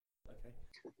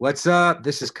What's up?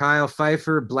 This is Kyle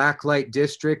Pfeiffer, Blacklite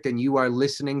District, and you are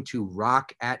listening to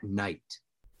Rock at Night.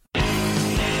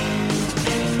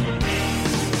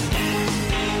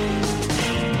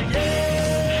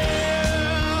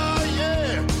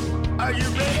 Are you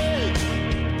ready?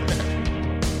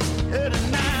 Hey,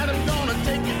 tonight I'm gonna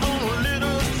take you on a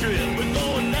little trip. We're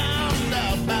going down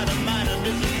south by the mighty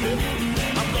Mississippi.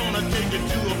 I'm gonna take you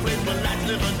to a place where lights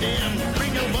never dim.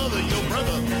 Bring your mother, your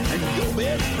brother, and your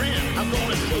best friend. I'm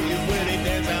gonna show you where they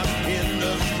dance out in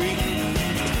the street.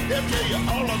 They'll tell you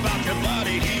all about your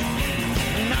body heat.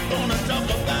 I'm not gonna talk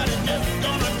about it, just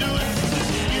gonna do it.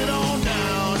 Get on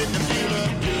down, if you feel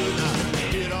up good,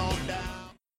 now get on down.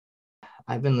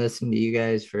 I've been listening to you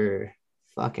guys for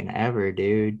fucking ever,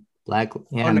 dude. No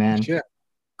Man. shit.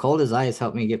 Cold as Ice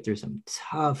helped me get through some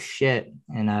tough shit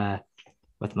and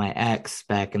with my ex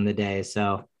back in the day.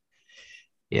 So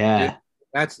yeah.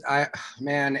 Dude,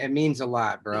 man, it means a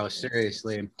lot, bro.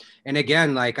 Seriously. And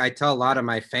again, like I tell a lot of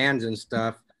my fans and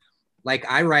stuff, like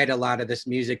I write a lot of this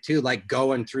music too, like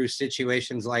going through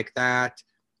situations like that,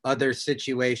 other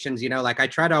situations, like I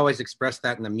try to always express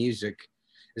that in the music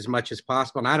as much as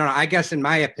possible. And I don't know, I guess in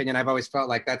my opinion, I've always felt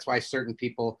like that's why certain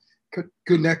people could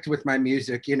connect with my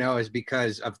music, is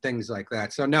because of things like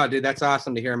that. So no, dude, that's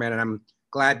awesome to hear, man. And I'm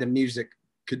glad the music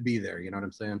could be there. You know what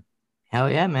I'm saying?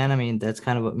 Hell yeah, man. I mean, that's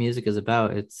kind of what music is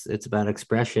about. It's about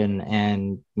expression,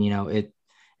 and it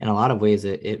in a lot of ways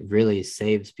it really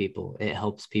saves people. It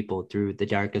helps people through the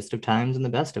darkest of times and the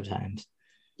best of times.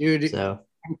 Dude, so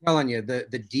I'm telling you, the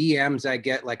DMs I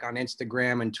get like on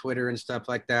Instagram and Twitter and stuff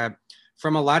like that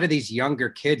from a lot of these younger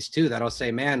kids too, that'll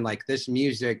say, man, like this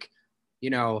music,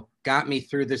 got me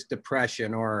through this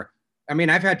depression. Or, I mean,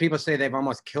 I've had people say they've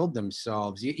almost killed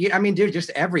themselves. I mean, dude, just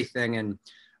everything. And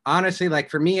honestly, like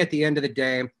for me at the end of the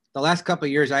day, the last couple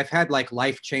of years, I've had like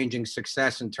life-changing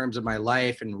success in terms of my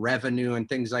life and revenue and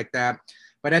things like that.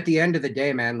 But at the end of the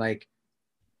day, man, like,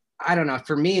 I don't know,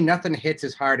 for me, nothing hits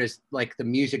as hard as like the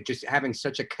music, just having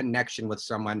such a connection with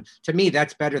someone. To me,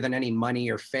 that's better than any money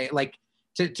or fame. Like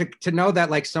to know that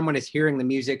like someone is hearing the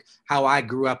music, how I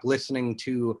grew up listening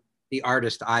to the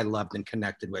artist I loved and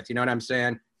connected with. You know what I'm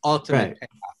saying? Ultimate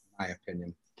payoff, in my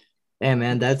opinion. Hey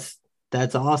man, that's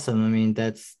awesome. I mean,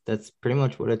 that's pretty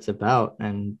much what it's about.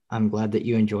 And I'm glad that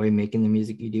you enjoy making the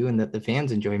music you do and that the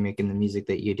fans enjoy making the music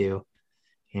that you do.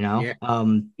 Yeah,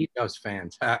 keep those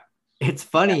fans. It's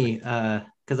funny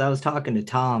because I was talking to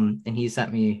Tom and he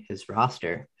sent me his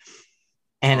roster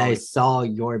and I saw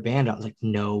your band. I was like,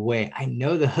 no way, I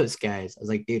know those guys. I was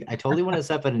like, dude, I totally want to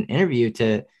set up an interview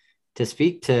to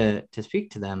speak to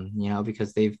them,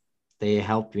 because they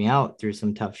helped me out through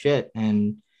some tough shit.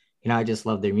 And I just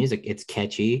love their music. It's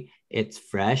catchy, it's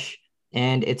fresh,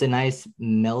 and it's a nice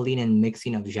melding and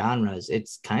mixing of genres.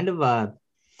 It's kind of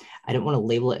I don't want to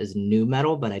label it as new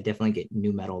metal, but I definitely get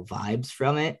new metal vibes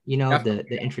from it.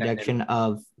 The introduction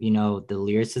of, the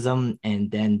lyricism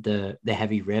and then the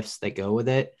heavy riffs that go with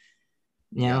it,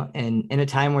 and in a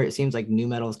time where it seems like new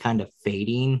metal is kind of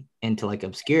fading into like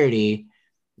obscurity,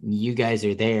 you guys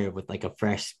are there with like a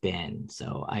fresh spin.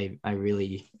 So I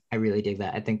really dig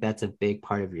that. I think that's a big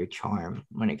part of your charm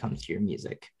when it comes to your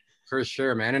music. For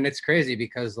sure, man. And it's crazy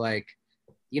because like,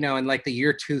 in like the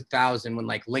year 2000 when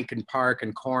like Linkin Park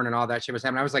and Korn and all that shit was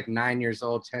happening, I was like 9 years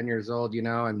old, 10 years old,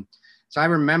 and so I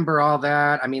remember all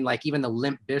that. I mean, like even the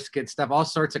Limp Bizkit stuff, all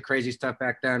sorts of crazy stuff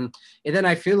back then. And then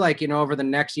I feel like, over the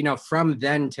next, from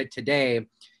then to today,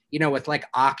 with like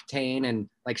Octane and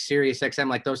like Sirius XM,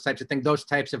 like those types of things, those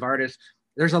types of artists,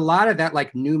 there's a lot of that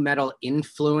like new metal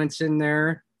influence in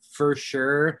there for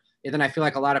sure. And then I feel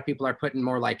like a lot of people are putting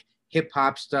more like hip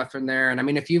hop stuff in there. And I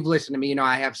mean, if you've listened to me,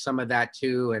 I have some of that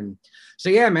too. And so,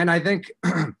 yeah, man, I think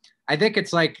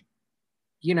it's like,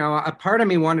 a part of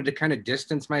me wanted to kind of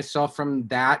distance myself from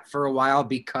that for a while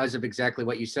because of exactly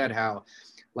what you said, how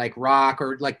like rock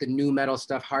or like the new metal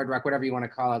stuff, hard rock, whatever you want to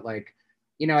call it. Like,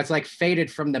 it's like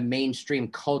faded from the mainstream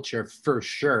culture for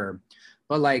sure.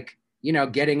 But like,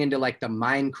 getting into like the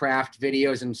Minecraft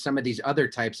videos and some of these other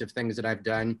types of things that I've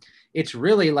done, it's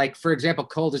really like, for example,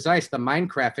 Cold as Ice, the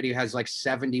Minecraft video has like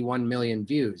 71 million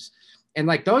views. And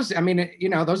like those, I mean,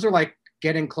 those are like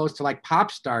getting close to like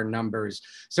pop star numbers.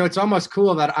 So it's almost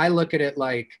cool that I look at it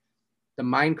like the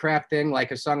Minecraft thing,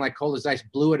 like a song like Cold as Ice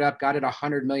blew it up, got it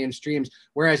 100 million streams.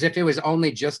 Whereas if it was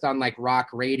only just on like rock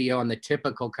radio and the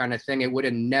typical kind of thing, it would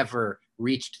have never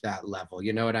reached that level.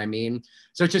 You know what I mean?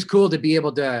 So it's just cool to be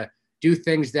able to do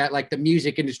things that like the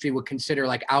music industry would consider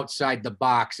like outside the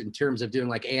box in terms of doing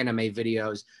like anime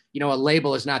videos. A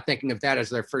label is not thinking of that as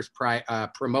their first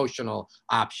promotional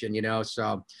option,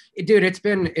 So dude, it's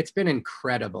been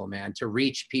incredible, man, to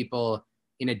reach people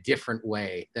in a different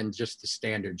way than just the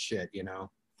standard shit, you know?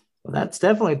 Well, that's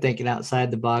definitely thinking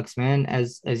outside the box, man.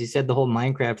 As you said, the whole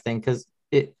Minecraft thing, because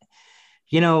it,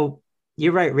 you know,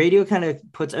 you're right. Radio kind of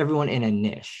puts everyone in a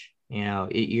niche. You know,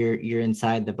 you're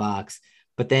inside the box.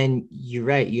 But then you're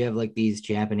right. You have like these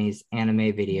Japanese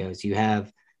anime videos. You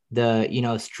have the, you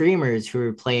know, streamers who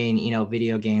are playing, you know,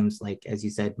 video games like, as you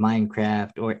said,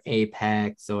 Minecraft or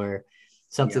Apex or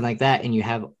something like that. And you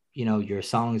have, you know, your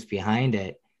songs behind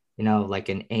it, you know, like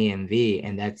an AMV.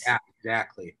 And that's, Yeah,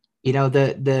 exactly. you know,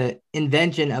 the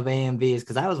invention of AMVs,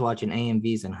 because I was watching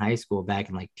AMVs in high school back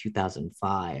in like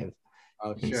 2005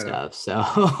 Oh, and shit. stuff.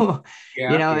 So,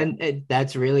 Yeah, you know, yeah. and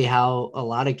that's really how a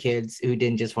lot of kids who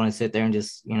didn't just want to sit there and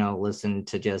just, you know, listen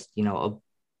to just, you know,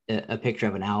 a picture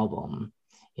of an album,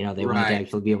 you know, they wanted to Right.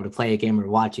 actually be able to play a game or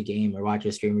watch a game or watch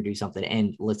a streamer do something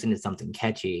and listen to something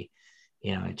catchy.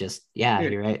 You know, it just, yeah,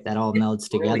 Dude, you're right. That all it's melds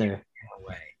brilliant together. in a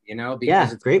way, you know, because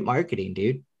Yeah, it's, great marketing,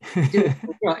 dude. dude,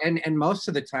 you know, and most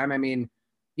of the time, I mean,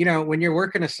 you know, when you're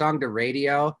working a song to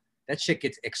radio, that shit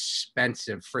gets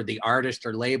expensive for the artist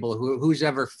or label who's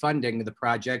ever funding the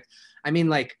project. I mean,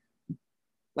 like,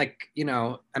 you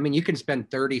know, I mean, you can spend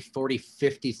 30, 40,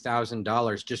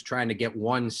 $50,000 just trying to get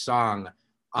one song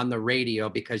on the radio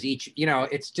because each, you know,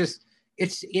 it's just,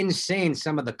 it's insane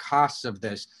some of the costs of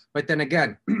this. But then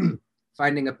again,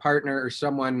 finding a partner or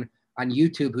someone on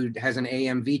YouTube who has an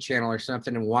AMV channel or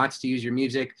something and wants to use your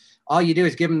music, all you do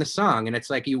is give them the song. And it's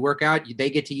like you work out, they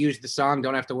get to use the song,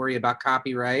 don't have to worry about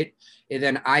copyright. And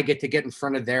then I get to get in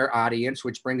front of their audience,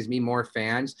 which brings me more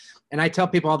fans. And I tell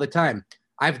people all the time,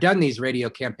 I've done these radio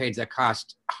campaigns that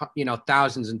cost, you know,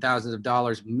 thousands and thousands of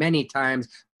dollars many times,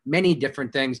 many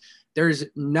different things. There's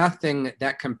nothing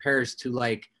that compares to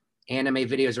like anime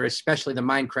videos or especially the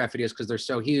Minecraft videos because they're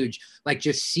so huge. Like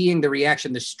just seeing the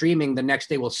reaction, the streaming the next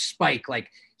day will spike like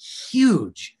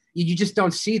huge. You just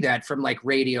don't see that from like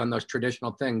radio and those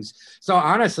traditional things. So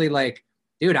honestly, like,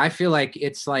 dude, I feel like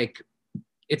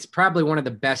it's probably one of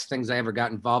the best things I ever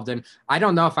got involved in. I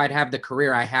don't know if I'd have the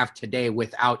career I have today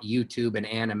without YouTube and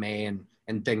anime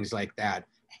and things like that.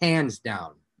 Hands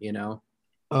down, you know?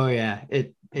 Oh yeah,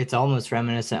 it's almost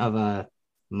reminiscent of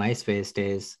MySpace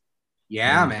days, you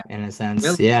Yeah, know, man. in a sense.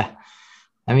 Really? Yeah.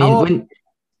 I How mean, old?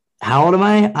 how old am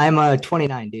I? I'm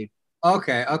 29, dude.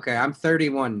 Okay, okay. I'm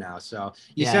 31 now. So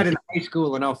you Yeah. said in high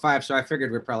school in '05, so I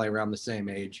figured we're probably around the same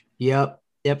age. Yep,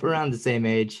 around the same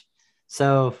age.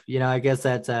 So, you know, I guess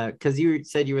that's because you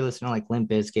said you were listening to like Limp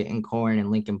Bizkit and Korn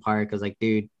and Linkin Park. I was like,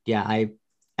 dude, yeah, I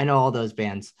know all those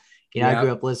bands. You know, I Yeah.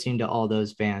 grew up listening to all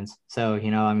those bands. So,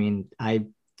 you know, I mean, I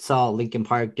saw Linkin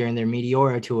Park during their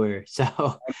Meteora tour. So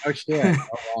Oh shit. Oh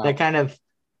wow. that kind of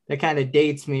that kind of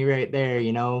dates me right there,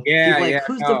 you know. Yeah, People like, yeah.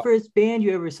 who's the No. first band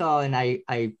you ever saw? And I,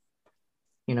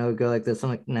 you know, go like this. I'm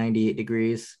like 98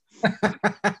 degrees.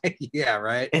 Yeah,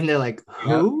 right. And they're like,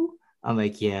 Yep. who? I'm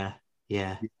like, yeah,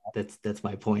 that's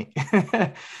my point.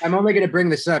 I'm only going to bring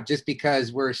this up just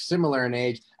because we're similar in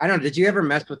age. I don't know. Did you ever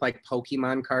mess with like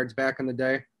Pokemon cards back in the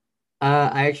day?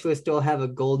 I actually still have a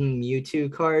golden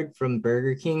Mewtwo card from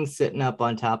Burger King sitting up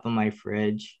on top of my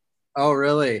fridge. Oh,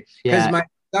 really? Because Yeah, my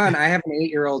son, I have an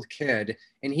 8-year-old kid,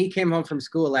 and he came home from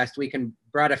school last week and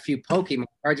brought a few Pokemon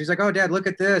cards. He's like, "Oh, Dad, look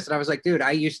at this!" And I was like, "Dude,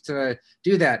 I used to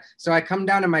do that." So I come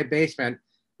down to my basement,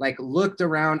 like looked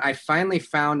around. I finally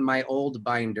found my old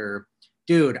binder.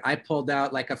 Dude, I pulled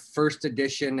out like a first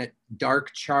edition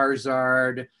Dark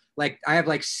Charizard. Like I have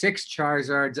like 6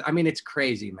 Charizards. I mean, it's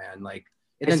crazy, man. Like,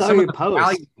 and I then saw some of your the post.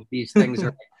 values of these things are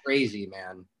like crazy,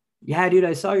 man. Yeah, dude,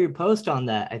 I saw your post on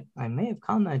that. I may have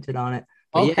commented on it.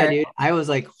 But yeah, Okay. dude, I was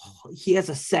like, oh, he has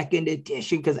a second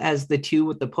edition because as the two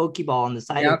with the Pokeball on the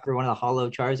side of Yep. for one of the hollow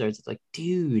Charizards, it's like,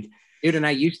 dude. Dude, and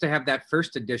I used to have that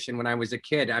first edition when I was a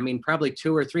kid. I mean, probably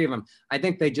 2 or 3 of them. I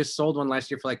think they just sold one last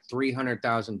year for like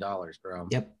 $300,000, bro.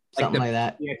 Yep, Like something the like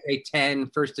that. PSA 10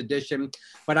 first edition.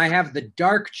 But I have the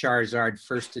Dark Charizard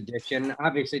first edition.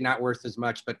 Obviously not worth as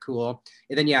much, but cool.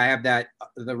 And then yeah, I have that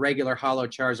the regular Hollow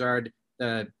Charizard,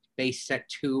 the base set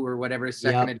 2 or whatever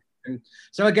second Yep. edition.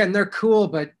 So again, they're cool,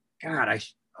 but God, I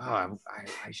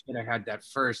should have had that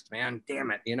first, man.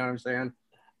 Damn it. You know what I'm saying?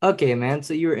 Okay, man.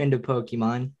 So you were into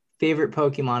Pokemon. Favorite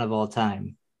Pokemon of all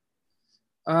time?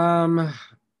 Um,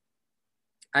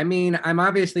 I mean, I'm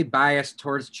obviously biased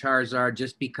towards Charizard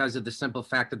just because of the simple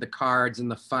fact of the cards and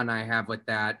the fun I have with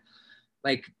that.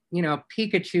 Like, you know,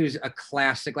 Pikachu's a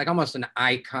classic, like almost an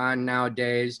icon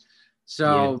nowadays. Yeah.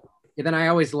 So then I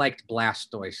always liked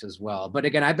Blastoise as well. But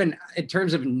again, I've been, in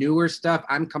terms of newer stuff,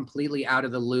 I'm completely out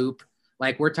of the loop.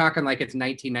 Like we're talking like it's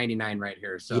 1999 right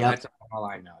here. So Yep. that's all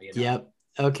I know, you know? Yep.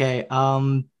 Okay.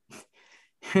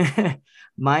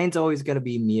 Mine's always gonna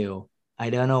be Mew. I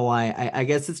don't know why. I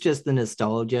guess it's just the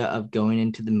nostalgia of going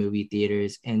into the movie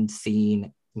theaters and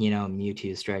seeing,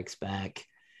 Mewtwo Strikes Back,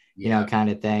 Yeah. kind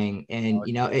of thing. And,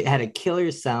 it had a killer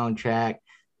soundtrack.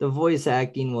 The voice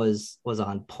acting was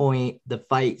on point. The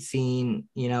fight scene,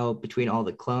 between all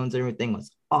the clones and everything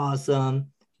was awesome.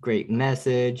 Great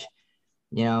message.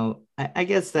 I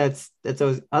guess that's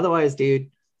always, otherwise,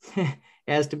 dude, it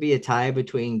has to be a tie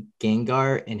between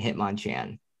Gengar and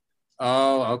Hitmonchan.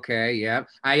 Oh, okay. Yeah.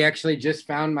 I actually just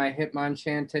found my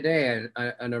Hitmonchan today,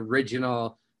 an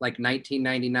original, like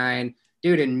 1999,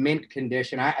 dude, in mint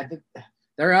condition.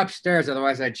 They're upstairs.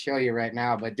 Otherwise I'd show you right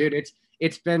now, but dude,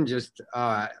 it's been just,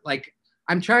 like,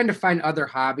 I'm trying to find other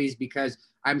hobbies because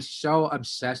I'm so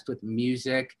obsessed with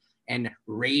music and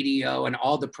radio and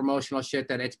all the promotional shit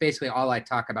that it's basically all I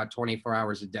talk about 24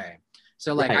 hours a day.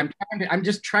 So like, Right. I'm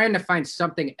just trying to find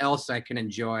something else I can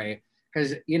enjoy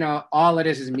because all it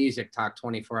is music talk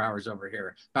 24 hours over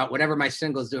here about whatever my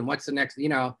single's doing. What's the next?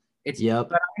 It's Yep.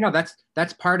 but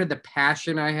that's part of the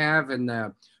passion I have and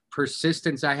the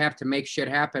persistence I have to make shit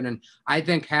happen. And I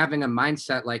think having a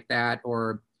mindset like that,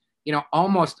 or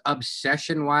almost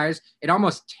obsession wise, it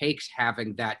almost takes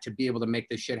having that to be able to make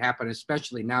this shit happen,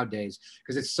 especially nowadays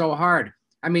because it's so hard.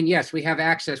 I mean, yes, we have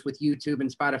access with YouTube and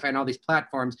Spotify and all these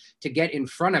platforms to get in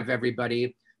front of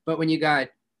everybody, but when you got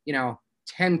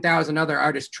 10,000 other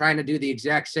artists trying to do the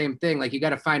exact same thing. Like you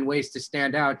got to find ways to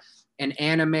stand out. And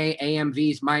anime,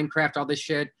 AMVs, Minecraft, all this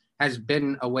shit has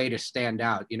been a way to stand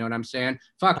out. You know what I'm saying?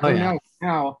 Fuck, Oh who yeah. knows?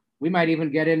 Now we might even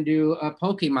get into a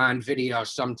Pokemon video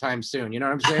sometime soon. You know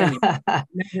what I'm saying? You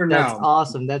never That's know.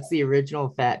 awesome. That's the original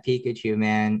Fat Pikachu,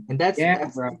 man. And that's Yeah,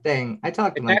 that's bro. the thing. I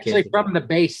talk to It's my actually kids about. from the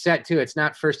base set too. It's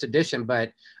not first edition,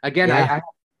 but again, Yeah.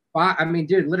 I mean,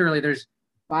 dude, literally, there's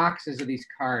boxes of these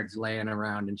cards laying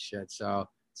around and shit. So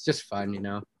it's just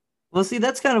fun. Well, see,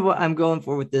 that's kind of what I'm going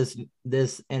for with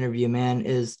this interview, man,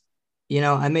 is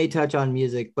I may touch on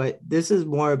music, but this is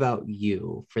more about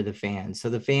you for the fans. So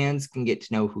the fans can get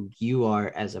to know who you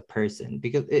are as a person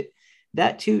because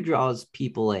that too draws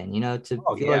people in, to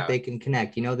Oh feel like yeah. they can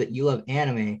connect, that you love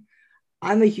anime.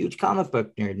 I'm a huge comic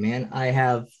book nerd, man. I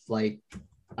have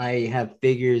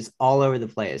figures all over the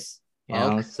place,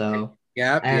 Okay. so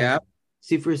Yep. I have Yep.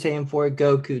 Super Saiyan 4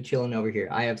 Goku chilling over here.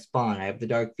 I have Spawn, I have the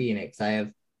Dark Phoenix, I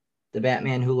have the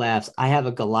Batman Who Laughs. I have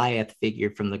a Goliath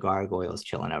figure from the Gargoyles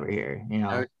chilling over here,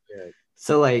 Oh, shit.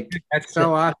 So like That's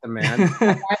so awesome, man.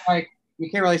 I like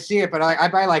you can't really see it, but I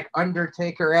buy like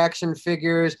Undertaker action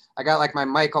figures. I got like my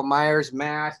Michael Myers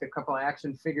mask, a couple of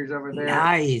action figures over there. All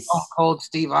nice. cold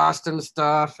Steve Austin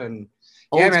stuff, and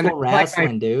yeah, Old man. This school is like my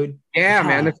wrestling, dude. yeah,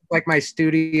 man. Yeah. This is like my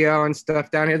studio and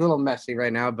stuff down here. A little messy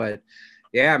right now, but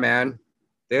yeah, man,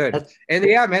 dude. That's And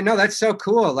yeah, man. No, that's so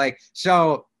cool. Like,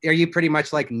 so are you pretty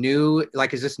much like new?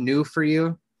 Like, is this new for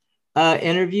you?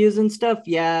 interviews and stuff.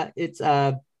 Yeah, it's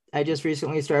I just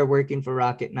recently started working for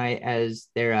Rocket Night as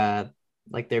their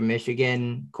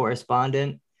Michigan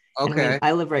correspondent. And I mean, Okay.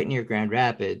 I live right near Grand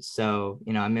Rapids, so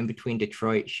I'm in between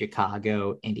Detroit,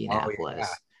 Chicago, Oh yeah. Indianapolis.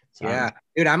 So Yeah,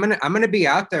 dude, I'm gonna be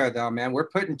out there though, man. We're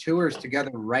putting tours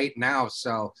together right now.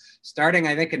 So starting,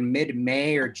 I think in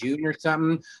mid-May or June or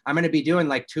something, I'm gonna be doing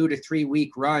like 2 to 3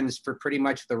 week runs for pretty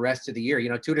much the rest of the year.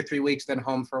 2 to 3 weeks, then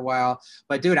home for a while.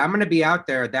 But dude, I'm gonna be out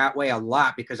there that way a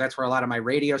lot because that's where a lot of my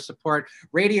radio support.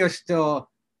 Radio still,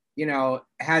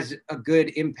 has a good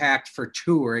impact for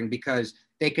touring because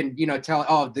they can, tell,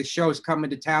 oh, the show's coming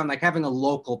to town, like having a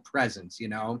local presence.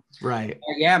 right.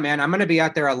 Yeah, man, I'm gonna be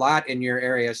out there a lot in your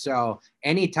area. So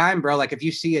anytime, bro, like if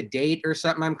you see a date or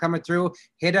something I'm coming through,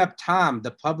 hit up Tom,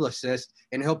 the publicist,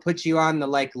 and he'll put you on the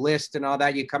like list and all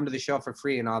that. You come to the show for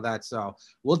free and all that. So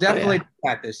we'll Oh definitely yeah. do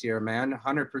that this year, man.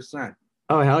 100%.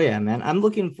 Oh hell yeah, man. I'm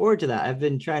looking forward to that. I've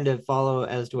been trying to follow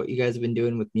as to what you guys have been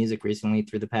doing with music recently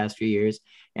through the past few years.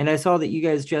 And I saw that you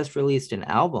guys just released an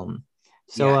album.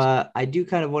 So Yes, I do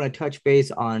kind of want to touch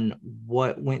base on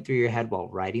what went through your head while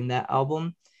writing that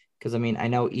album. Because I mean, I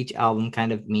know each album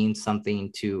kind of means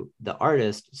something to the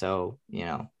artist. So,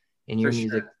 and for your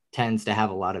music sure. tends to have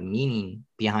a lot of meaning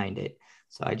behind it.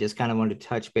 So I just kind of wanted to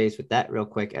touch base with that real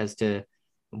quick as to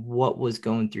what was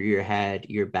going through your head,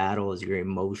 your battles, your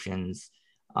emotions,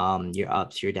 your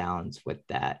ups, your downs with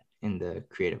that in the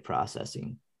creative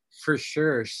processing. For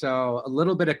sure. So a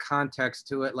little bit of context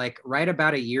to it. Like right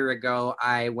about a year ago,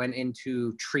 I went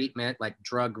into treatment, like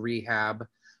drug rehab.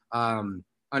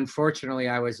 Unfortunately,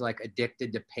 I was like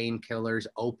addicted to painkillers,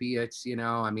 opiates,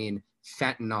 I mean,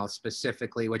 fentanyl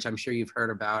specifically, which I'm sure you've heard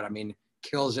about. I mean,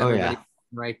 kills Oh everybody yeah.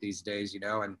 right these days,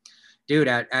 and dude,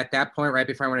 at that point, right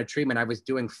before I went to treatment, I was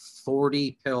doing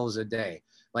 40 pills a day.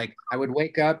 Like I would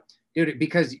wake up, dude,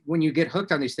 because when you get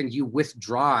hooked on these things, you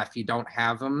withdraw if you don't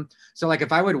have them. So like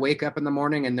if I would wake up in the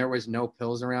morning and there was no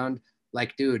pills around,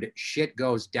 like, dude, shit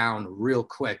goes down real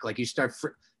quick. Like you start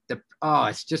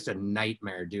it's just a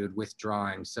nightmare, dude,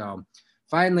 withdrawing. So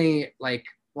finally, like,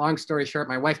 long story short,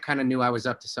 my wife kind of knew I was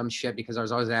up to some shit because I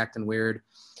was always acting weird.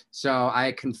 So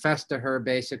I confessed to her,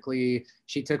 basically.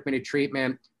 She took me to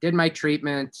treatment, did my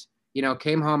treatment, you know,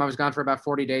 came home. I was gone for about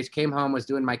 40 days, came home, was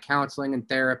doing my counseling and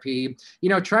therapy, you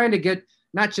know, trying to get,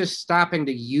 not just stopping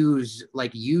to use,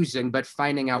 like using, but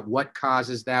finding out what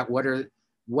causes that,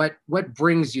 what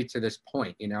brings you to this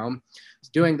point, you know.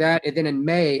 Doing that. And then in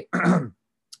May,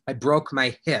 I broke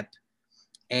my hip.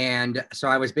 And so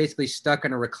I was basically stuck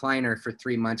in a recliner for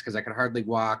 3 months because I could hardly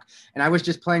walk. And I was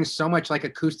just playing so much like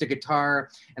acoustic guitar.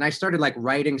 And I started like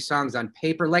writing songs on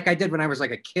paper like I did when I was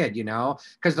like a kid, you know,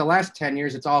 because the last 10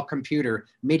 years, it's all computer,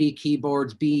 MIDI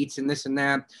keyboards, beats, and this and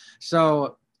that.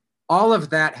 So all of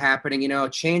that happening, you know,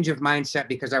 change of mindset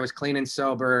because I was clean and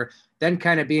sober, then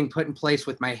kind of being put in place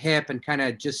with my hip and kind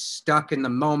of just stuck in the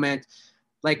moment.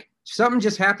 Like something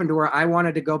just happened to where I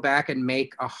wanted to go back and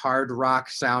make a hard rock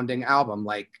sounding album,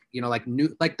 like, you know, like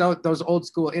new, like those old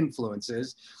school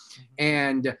influences.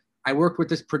 And I worked with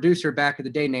this producer back in the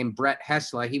day named Brett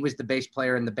Hessla. He was the bass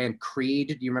player in the band Creed.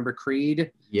 Do you remember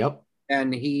Creed? Yep.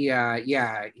 And he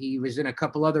was in a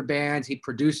couple other bands. He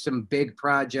produced some big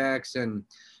projects, and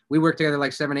we worked together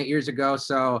like 7-8 years ago.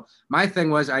 So my thing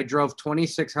was I drove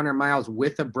 2,600 miles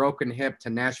with a broken hip to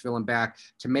Nashville and back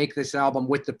to make this album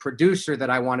with the producer that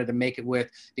I wanted to make it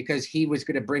with, because he was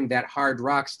going to bring that hard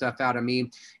rock stuff out of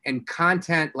me. And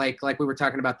content, like we were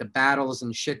talking about the battles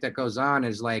and shit that goes on,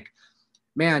 is like,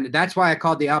 man, that's why I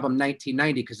called the album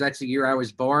 1990, because that's the year I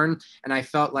was born. And I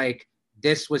felt like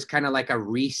this was kind of like a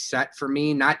reset for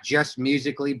me, not just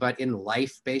musically, but in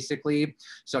life, basically.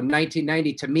 So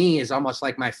 1990 to me is almost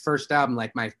like my first album,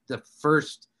 like the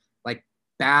first, like,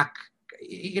 back,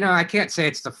 you know, I can't say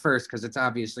it's the first because it's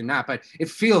obviously not, but it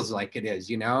feels like it is,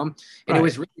 you know? And Right. It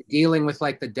was really dealing with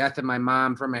like the death of my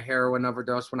mom from a heroin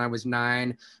overdose when I was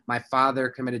 9. My father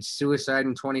committed suicide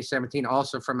in 2017,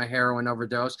 also from a heroin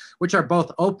overdose, which are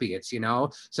both opiates, you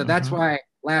know? So that's why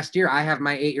last year I have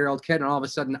my 8-year-old kid and all of a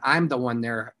sudden I'm the one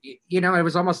there. You know, it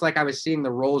was almost like I was seeing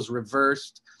the roles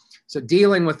reversed. So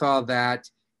dealing with all that,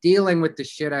 dealing with the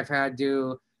shit I've had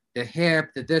to, the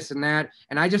hip, the this and that.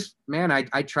 And I just, man,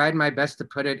 I tried my best to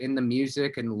put it in the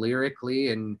music and lyrically,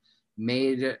 and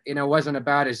made it, you know, it wasn't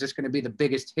about, is this going to be the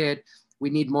biggest hit? We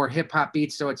need more hip hop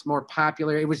beats so it's more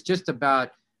popular. It was just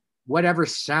about whatever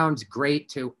sounds great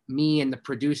to me and the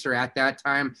producer at that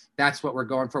time. That's what we're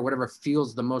going for, whatever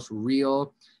feels the most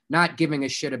real, not giving a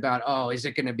shit about, oh, is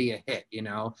it going to be a hit? You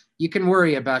know, you can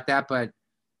worry about that, but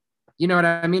you know what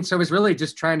I mean? So it was really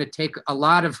just trying to take a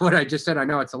lot of what I just said. I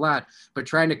know it's a lot, but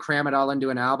trying to cram it all into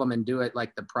an album and do it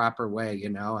like the proper way, you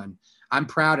know? And I'm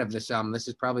proud of this album. This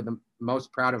is probably the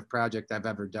most proud of project I've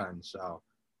ever done. So,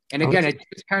 and again, it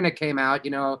just kind of came out,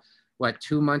 you know, what,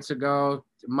 2 months ago,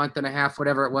 a month and a half,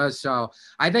 whatever it was. So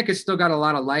I think it's still got a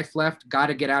lot of life left. Got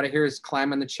to Get Out of Here is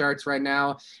climbing the charts right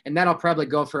now. And that'll probably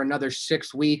go for another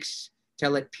 6 weeks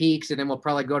till it peaks. And then we'll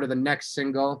probably go to the next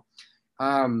single.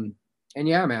 And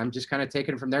yeah, man, I'm just kind of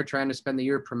taking it from there, trying to spend the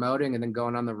year promoting and then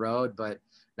going on the road. But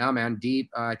now, man, deep.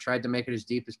 I tried to make it as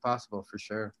deep as possible, for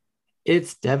sure.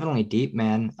 It's definitely deep,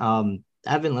 man.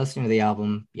 I've been listening to the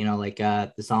album, you know, like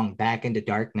the song Back into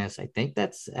Darkness. I think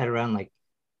that's at around like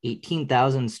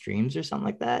 18,000 streams or something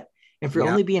like that. And for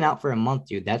only being out for a month,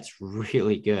 dude, that's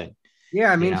really good.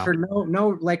 Yeah, I mean, for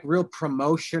no like real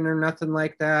promotion or nothing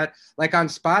like that. Like on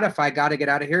Spotify, Gotta Get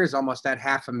Out of Here is almost at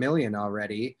 500,000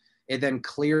 already. And then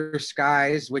Clear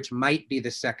Skies, which might be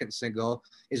the second single,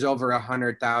 is over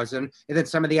 100,000. And then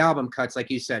some of the album cuts, like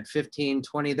you said, 15,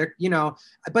 20, they're, you know,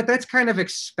 but that's kind of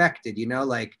expected, you know,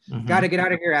 like Gotta Get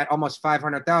Out of Here at almost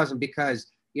 500,000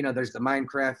 because, you know, there's the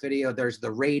Minecraft video, there's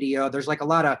the radio, there's like a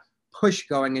lot of push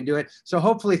going into it. So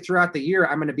hopefully throughout the year,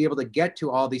 I'm going to be able to get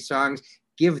to all these songs,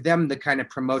 give them the kind of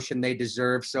promotion they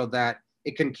deserve so that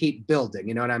it can keep building.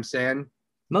 You know what I'm saying?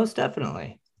 Most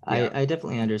definitely. Yeah. I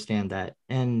definitely understand that.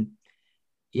 And,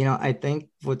 you know, I think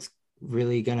what's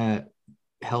really going to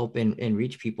help and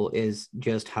reach people is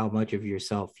just how much of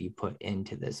yourself you put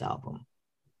into this album.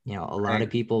 You know, a lot of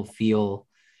people feel,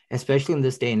 especially in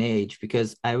this day and age,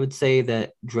 because I would say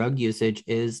that drug usage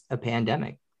is a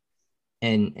pandemic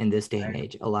in this day and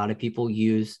age. A lot of people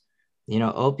use, you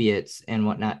know, opiates and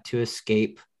whatnot to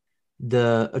escape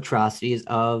the atrocities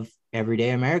of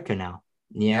everyday America now.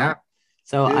 You know?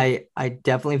 So dude, I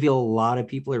definitely feel a lot of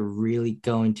people are really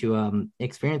going to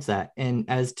experience that. And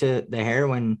as to the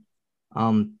heroin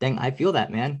thing, I feel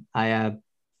that, man. I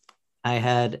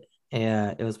had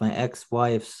it was my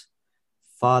ex-wife's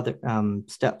father,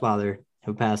 stepfather,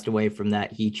 who passed away from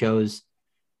that. He chose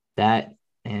that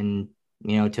and,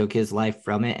 took his life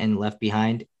from it and left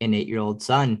behind an 8-year-old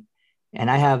son. And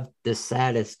I have the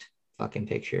saddest fucking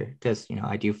picture because,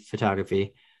 I do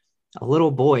photography. A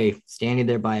little boy standing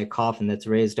there by a coffin that's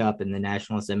raised up in the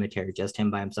National Cemetery, just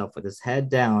him by himself with his head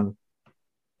down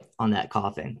on that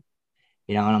coffin,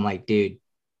 and I'm like, dude,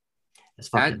 that's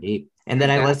fucking deep. And then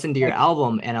I listened to your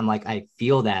album and I'm like, I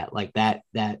feel that, like that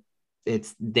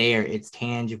it's there, it's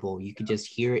tangible. You could just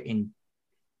hear it and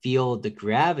feel the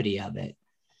gravity of it.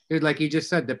 Dude, like you just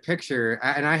said, the picture,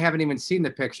 and I haven't even seen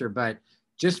the picture, but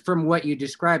just from what you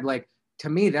described, like, to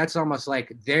me, that's almost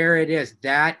like, there it is.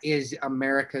 That is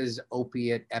America's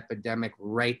opiate epidemic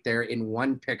right there in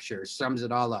one picture. Sums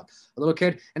it all up. A little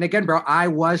kid. And again, bro, I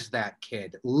was that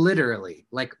kid, literally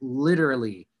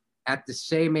at the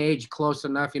same age, close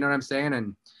enough. You know what I'm saying?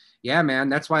 And yeah, man,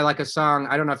 that's why, like, a song,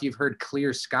 I don't know if you've heard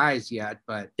Clear Skies yet,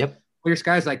 but yep. Clear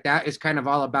Skies, like, that is kind of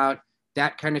all about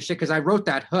that kind of shit. Cause I wrote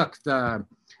that hook,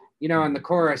 in the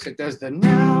chorus, it does the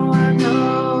now I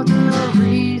know the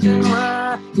reason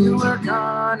why you were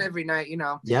gone every night,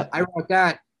 Yep. I wrote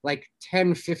that like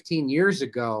 10, 15 years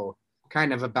ago,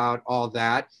 kind of about all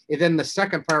that. And then the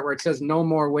second part where it says no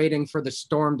more waiting for the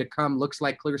storm to come, looks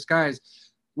like clear skies,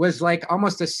 was like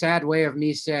almost a sad way of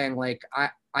me saying, like,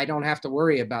 I don't have to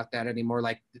worry about that anymore.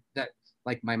 Like that,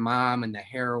 like my mom and the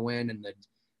heroin and the,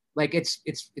 like, it's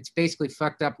basically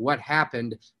fucked up what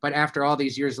happened. But after all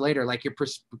these years later, like,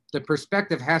 the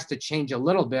perspective has to change a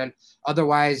little bit.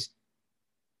 Otherwise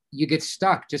you get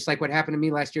stuck, just like what happened to me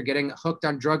last year, getting hooked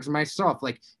on drugs myself.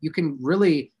 Like, you can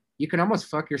almost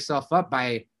fuck yourself up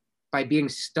by being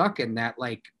stuck in that,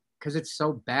 like, because it's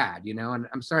so bad, and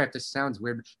I'm sorry if this sounds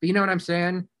weird, but you know what I'm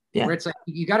saying? Yeah. Where it's like,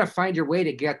 you got to find your way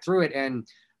to get through it. And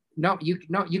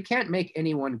you can't make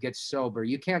anyone get sober.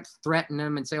 You can't threaten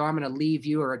them and say, oh, I'm going to leave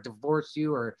you or divorce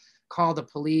you or call the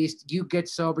police. You get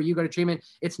sober, you go to treatment.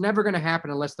 It's never going to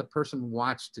happen unless the person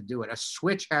wants to do it. A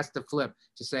switch has to flip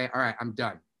to say, all right, I'm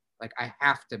done. Like, I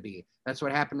have to be. That's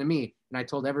what happened to me. And I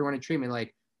told everyone in treatment,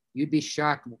 like, you'd be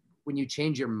shocked when you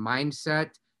change your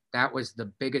mindset. That was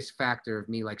the biggest factor of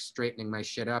me, like, straightening my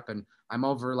shit up. And I'm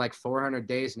over like 400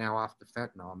 days now off the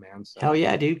fentanyl, man. So. Hell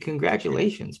yeah, dude.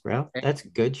 Congratulations, bro. That's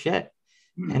good shit.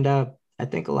 And I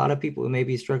think a lot of people who may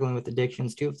be struggling with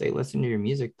addictions too, if they listen to your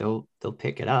music, they'll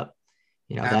pick it up.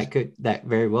 That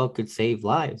very well could save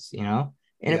lives, and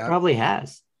it probably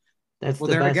has. That's the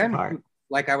best part.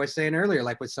 Like I was saying earlier,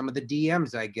 like with some of the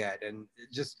DMs I get, and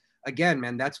just, again,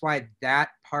 man, that's why that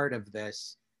part of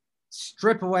this,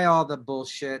 strip away all the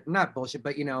bullshit, not bullshit,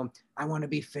 but I want to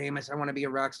be famous, I want to be a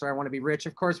rock star, I want to be rich.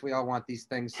 Of course we all want these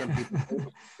things, some people do.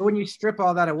 But when you strip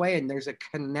all that away and there's a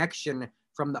connection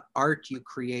from the art you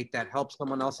create that helps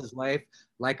someone else's life,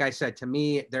 like I said, to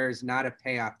me, there's not a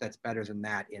payoff that's better than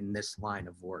that in this line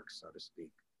of work, so to speak.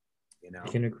 I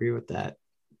can agree with that.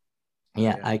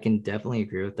 Yeah, I can definitely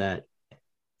agree with that.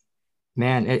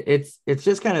 Man, it's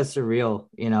just kind of surreal,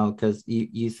 because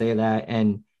you say that,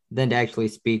 and then to actually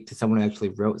speak to someone who actually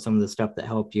wrote some of the stuff that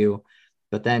helped you,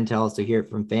 but then to also hear it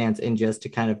from fans and just to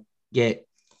kind of get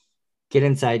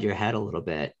inside your head a little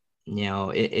bit.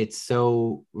 It's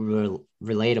so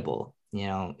relatable.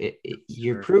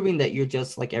 You're proving that you're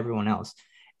just like everyone else.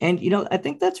 And, I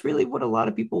think that's really what a lot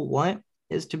of people want,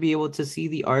 is to be able to see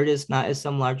the artist not as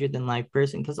some larger than life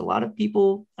person, because a lot of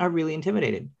people are really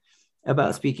intimidated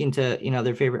about speaking to,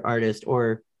 their favorite artist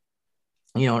or,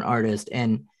 an artist.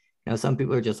 And, some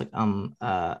people are just like,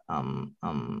 but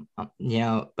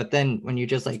then when you're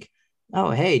just like,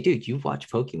 oh, hey, dude, you watch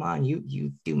Pokemon,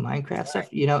 you do Minecraft stuff,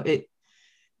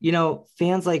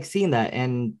 fans like seeing that.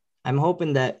 And I'm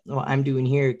hoping that what I'm doing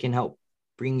here can help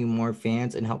bring you more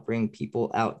fans and help bring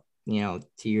people out,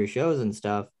 to your shows and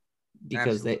stuff,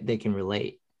 because they can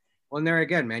relate. Well, and there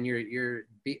again, man,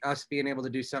 us being able to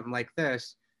do something like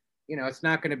this, it's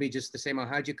not going to be just the same, oh,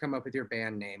 how'd you come up with your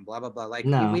band name, blah, blah, blah. Like,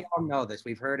 no. we all know this.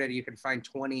 We've heard it. You can find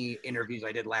 20 interviews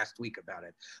I did last week about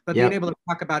it. But being able to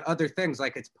talk about other things,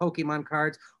 like it's Pokemon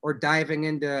cards, or diving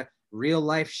into real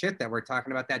life shit that we're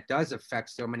talking about that does affect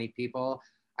so many people,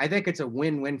 I think it's a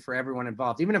win-win for everyone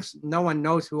involved. Even if no one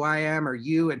knows who I am or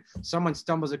you, and someone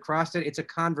stumbles across it, it's a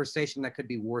conversation that could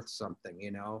be worth something,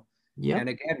 Yeah. And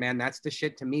again, man, that's the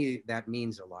shit to me that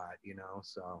means a lot,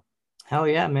 so. Hell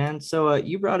yeah, man. So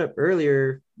you brought up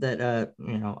earlier that,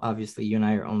 obviously you and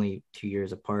I are only 2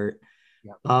 years apart.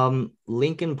 Yep.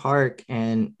 Linkin Park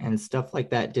and stuff like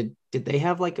that. Did they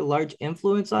have like a large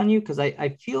influence on you? Because I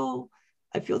feel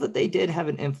that they did have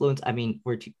an influence. I mean,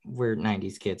 we're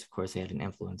 90s kids. Of course, they had an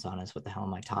influence on us. What the hell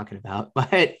am I talking about?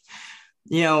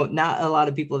 you know, not a lot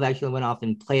of people have actually went off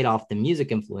and played off the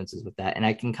music influences with that. And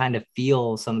I can kind of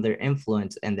feel some of their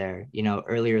influence in their, you know,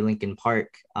 earlier Linkin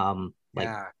Park, like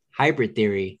Yeah. Hybrid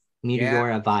Theory, Yeah.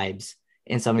 Meteora vibes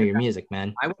in some of Dude, your music,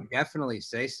 man. I would definitely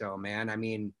say so, man. I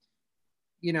mean,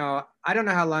 I don't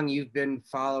know how long you've been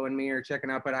following me or checking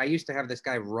out, but I used to have this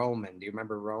guy Roman. Do you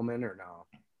remember Roman or no?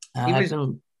 He I've was been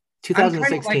I'm kind of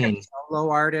like a 2016. solo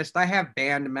artist. I have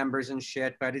band members and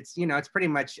shit, but it's pretty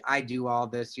much I do all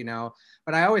this,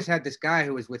 But I always had this guy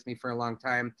who was with me for a long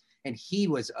time, and he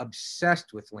was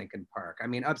obsessed with Linkin Park. I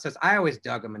mean, obsessed. I always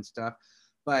dug him and stuff,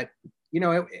 but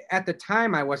at the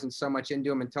time I wasn't so much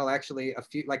into him until actually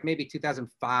like maybe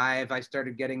 2005, I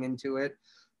started getting into it.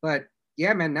 But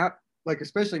yeah, man, now like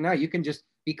especially now you can just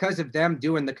because of them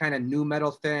doing the kind of new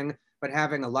metal thing, but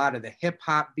having a lot of the hip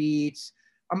hop beats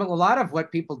a lot of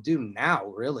what people do now,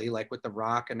 really, like with the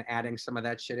rock and adding some of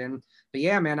that shit in. But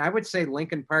yeah, man, I would say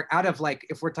Linkin Park. Out of like,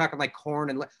 if we're talking like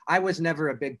Korn I was never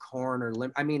a big Korn or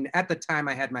I mean, at the time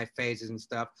I had my phases and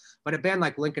stuff. But a band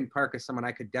like Linkin Park is someone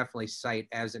I could definitely cite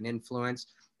as an influence.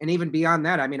 And even beyond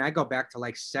that, I mean, I go back to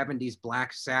like '70s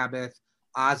Black Sabbath,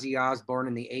 Ozzy Osbourne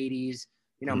in the '80s.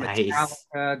 Nice.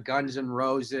 Metallica, Guns N'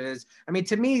 Roses. I mean,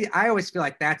 to me, I always feel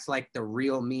like that's like the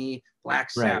real me,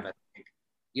 Black Right. Sabbath.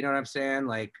 You know what I'm saying?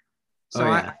 Like, Oh so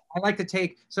yeah. I like to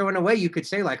take, so in a way you could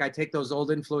say like I take those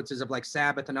old influences of like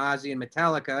Sabbath and Ozzy and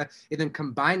Metallica and then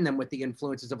combine them with the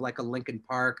influences of like a Linkin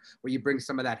Park where you bring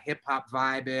some of that hip hop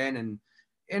vibe in and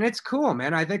it's cool,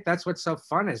 man. I think that's what's so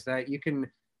fun is that you can,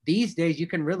 these days you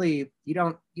can really, you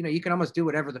don't, you can almost do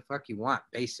whatever the fuck you want,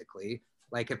 basically.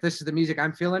 Like if this is the music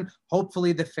I'm feeling,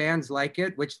 hopefully the fans like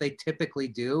it, which they typically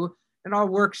do, and all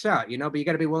works out, but you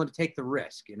got to be willing to take the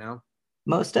risk.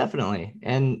 Most definitely.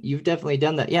 And you've definitely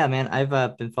done that. Yeah, man.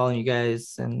 I've been following you guys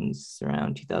since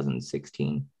around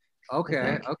 2016, I Okay.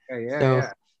 think. Okay. Yeah. So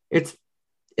Yeah. it's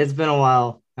it's been a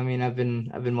while. I mean, I've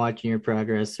been watching your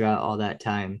progress throughout all that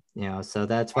time, you know. So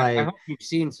that's I why, hope you've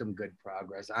seen some good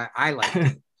progress. I like to.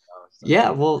 So. yeah,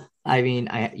 well, I mean,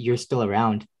 you're still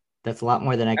around. That's a lot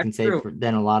more than I That's can say true. for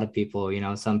than a lot of people, you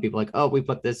know. Some people like, oh, we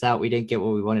put this out, we didn't get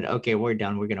what we wanted. Okay, we're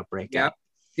done. We're gonna break Yep. up.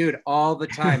 Dude, all the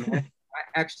time.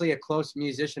 Actually, a close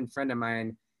musician friend of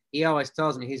mine, he always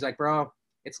tells me, he's like, bro,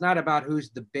 it's not about who's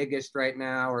the biggest right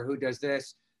now or who does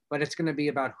this, but it's going to be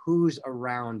about who's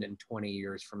around in 20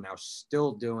 years from now,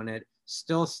 still doing it,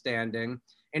 still standing.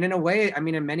 And in a way, I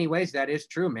mean, in many ways, that is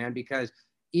true, man, because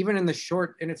even in the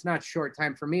short, and it's not short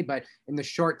time for me, but in the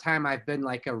short time I've been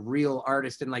like a real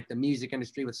artist in like the music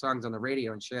industry with songs on the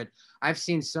radio and shit, I've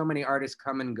seen so many artists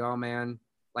come and go, man,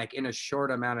 like in a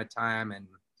short amount of time. And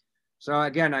so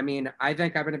again, I mean, I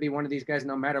think I'm going to be one of these guys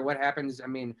no matter what happens. I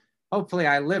mean, hopefully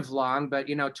I live long, but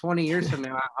 20 years from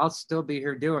now, I'll still be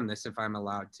here doing this if I'm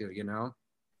allowed to. And as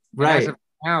Right. of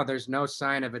now, there's no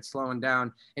sign of it slowing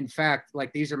down. In fact,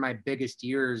 like these are my biggest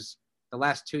years. The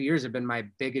last 2 years have been my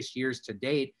biggest years to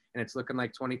date. And it's looking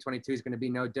like 2022 is going to be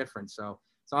no different. So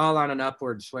it's all on an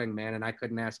upward swing, man. And I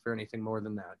couldn't ask for anything more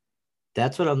than that.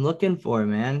 That's what I'm looking for,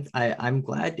 man. I'm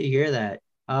glad to hear that.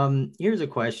 Here's a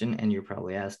question, and you're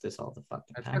probably asked this all the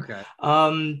fucking That's time.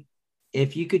 okay.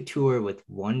 If you could tour with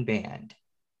one band,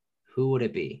 who would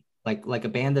it be? Like a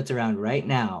band that's around right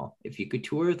now. If you could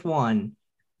tour with one,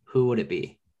 who would it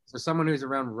be? So someone who's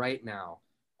around right now.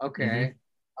 Mm-hmm. Okay.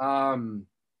 Um,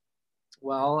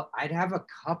 Well, I'd have a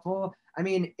couple. I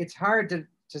mean, it's hard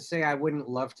to say I wouldn't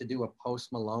love to do a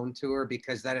Post Malone tour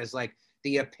because that is like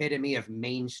the epitome of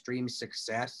mainstream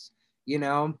success.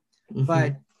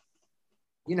 But,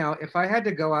 Mm-hmm. if I had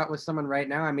to go out with someone right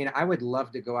now, I mean, I would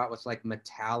love to go out with like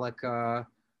Metallica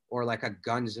or like a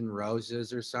Guns N'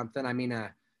 Roses or something. I mean,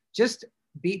 just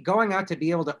be going out to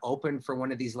be able to open for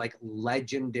one of these like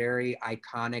legendary,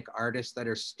 iconic artists that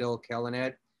are still killing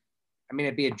it. I mean,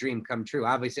 it'd be a dream come true.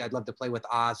 Obviously, I'd love to play with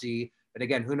Ozzy, but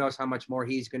again, who knows how much more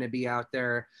he's going to be out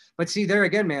there. But see, there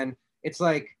again, man, it's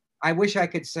like I wish I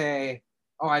could say,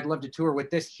 oh, I'd love to tour with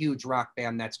this huge rock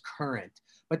band that's current.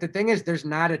 But the thing is, there's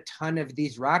not a ton of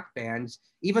these rock bands,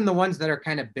 even the ones that are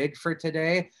kind of big for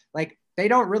today. Like, they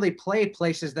don't really play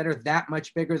places that are that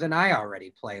much bigger than I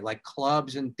already play, like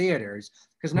clubs and theaters,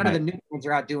 because none of the Right. new ones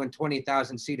are out doing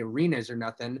 20,000 seat arenas or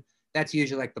nothing. That's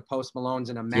usually like the Post Malones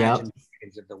and Yep. Imagine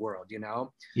of the world.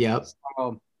 Yep.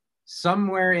 So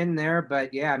somewhere in there,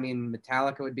 but yeah, I mean,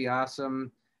 Metallica would be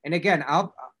awesome. And again,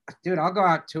 I'll go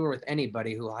out tour with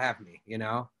anybody who will have me.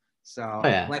 Oh So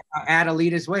yeah. like At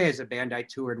Alita's Way is a band I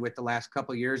toured with the last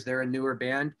couple years. They're a newer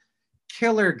band,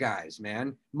 killer guys,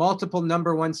 man. Multiple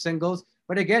number one singles.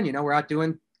 But again, we're out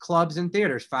doing clubs and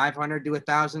theaters, 500 to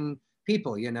 1,000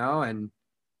 people. And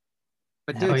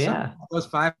but Oh dude, some yeah. of those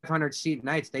 500 seat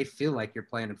nights, they feel like you're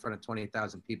playing in front of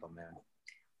 20,000 people, man.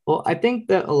 Well, I think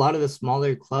that a lot of the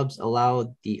smaller clubs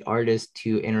allow the artists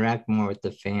to interact more with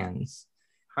the fans.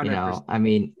 You 100%. know, I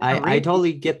mean, I Arena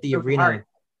totally get the so hard. arena.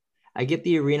 I get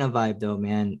the arena vibe though,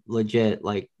 man. Legit,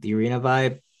 like the arena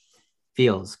vibe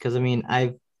feels. Because I mean,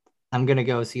 I'm gonna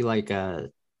go see like a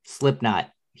Slipknot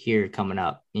here coming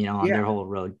up. You know, on Yeah, their whole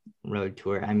road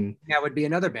tour. that would be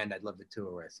another band I'd love to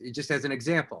tour with. Just as an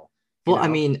example, you Well, I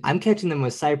know. mean, I'm catching them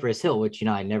with Cypress Hill, which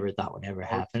I never thought would ever Oh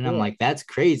happen. I'm shit. like, that's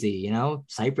crazy.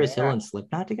 Cypress Hill Yeah. and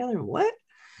Slipknot together. What?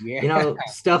 Yeah.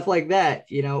 Stuff like that,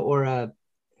 or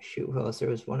shoot, who else? There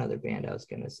was one other band I was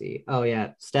gonna see. Oh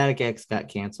yeah, Static X got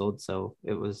canceled, so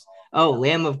it was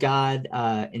Lamb of God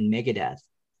and Megadeth,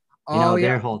 Oh yeah.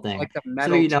 their whole thing. Like the So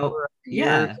metal tour of the year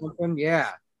or yeah. something. Yeah.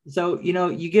 So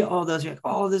you get all those, you're like,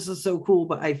 oh, this is so cool.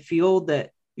 But I feel that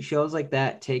shows like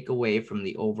that take away from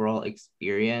the overall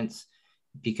experience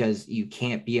because you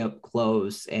can't be up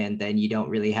close, and then you don't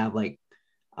really have like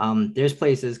there's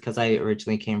places, because I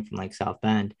originally came from like South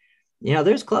Bend.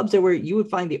 There's clubs there where you would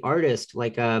find the artist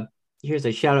like here's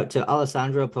a shout out to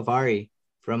Alessandro Pavari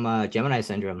from Gemini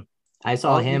Syndrome. I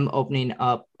saw Oh yeah. him opening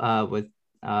up with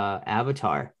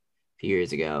Avatar a few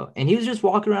years ago, and he was just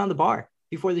walking around the bar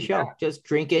before the Yeah. show, just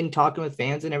drinking, talking with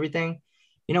fans and everything.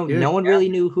 Dude. No one Yeah. really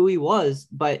knew who he was,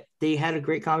 but they had a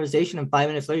great conversation. And 5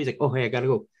 minutes later, he's like, "Oh, hey, I gotta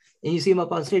go." And you see him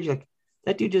up on stage, you're like,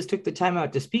 that dude just took the time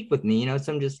out to speak with me,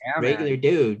 some just Yeah, regular man.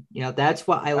 dude. That's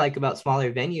what I Yep. like about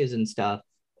smaller venues and stuff.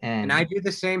 And I And do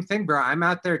the same thing, bro. I'm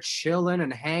out there chilling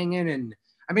and hanging, and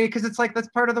I mean, because it's like that's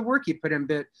part of the work you put in.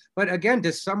 But again,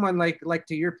 to someone like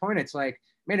to your point, it's like,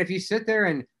 man, if you sit there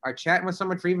and are chatting with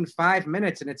someone for even 5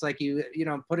 minutes, and it's like you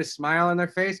put a smile on their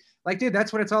face, like, dude,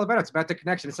 that's what it's all about. It's about the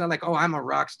connection. It's not like, oh, I'm a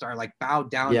rock star, like bow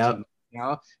down to yep, me.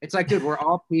 It's like, dude, we're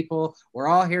all people. We're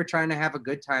all here trying to have a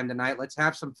good time tonight. Let's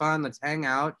have some fun. Let's hang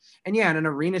out. And yeah, in an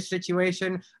arena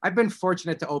situation, I've been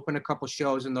fortunate to open a couple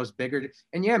shows in those bigger.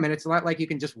 And yeah, man, it's a lot like you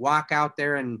can just walk out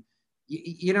there and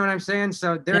you know what I'm saying?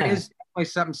 So there yeah, is definitely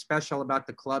something special about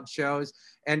the club shows.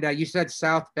 And you said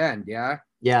South Bend, yeah?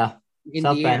 yeah.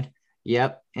 South Indiana. Bend,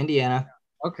 yep, Indiana.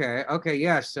 Okay, okay,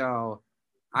 yeah. So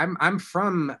I'm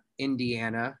from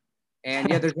Indiana. And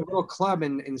yeah, there's a little club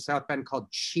in South Bend called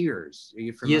Cheers. Are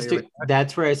you familiar with that?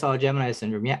 That's where I saw Gemini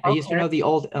Syndrome. Yeah, I used to Okay, know the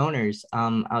old owners.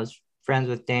 I was friends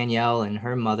with Danielle and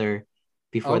her mother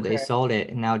before they okay, sold it,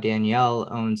 and now Danielle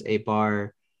owns a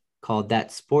bar called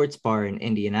That Sports Bar in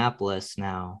Indianapolis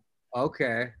now.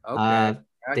 okay, okay. Uh,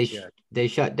 Gotcha. they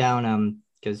shut down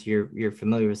because you're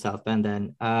familiar with South Bend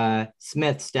then.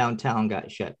 Smith's downtown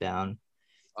got shut down,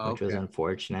 which was Okay.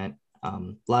 unfortunate. A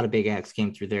lot of big acts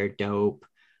came through there. Dope.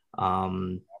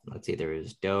 Let's see, there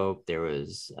was Dope. There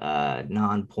was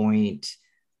Non-Point,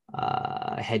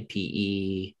 Head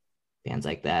PE, bands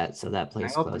like that. So that I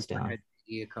place opened closed for down. Head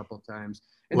a couple times.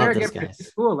 And there Love again, those it's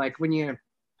guys. cool. Like when you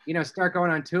start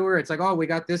going on tour, it's like, oh, we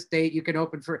got this date. You can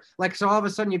open for like, so all of a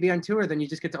sudden you be on tour, then you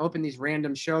just get to open these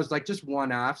random shows, like just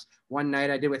one-offs. One night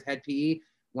I did with Head PE.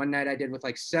 One night I did with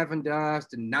like Seven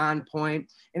Dust and Non-Point.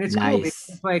 And it's cool because Nice.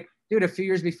 it's like, dude, a few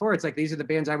years before, it's like, these are the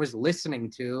bands I was listening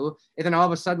to. And then all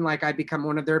of a sudden, like I become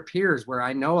one of their peers where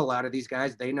I know a lot of these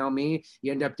guys, they know me.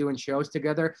 You end up doing shows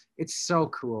together. It's so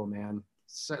cool, man.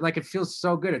 So, like it feels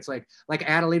so good. It's like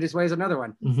Adelita's Way is another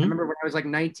one. I Mm-hmm. remember when I was like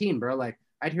 19, bro. Like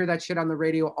I'd hear that shit on the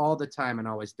radio all the time and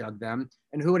always dug them.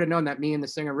 And who would have known that me and the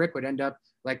singer Rick would end up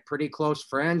like pretty close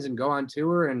friends and go on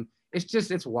tour? And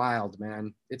it's wild,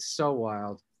 man. It's so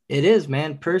wild. It is,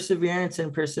 man. Perseverance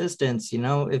and persistence.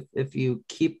 If you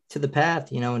keep to the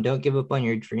path, and don't give up on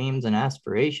your dreams and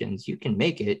aspirations, you can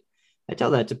make it. I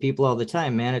tell that to people all the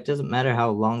time, man. It doesn't matter how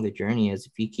long the journey is.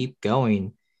 If you keep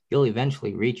going, you'll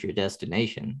eventually reach your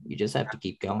destination. You just have to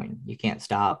keep going. You can't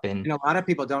stop. And And a lot of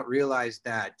people don't realize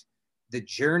that the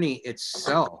journey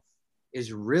itself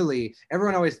is really,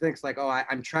 everyone always thinks like, oh,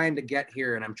 I'm trying to get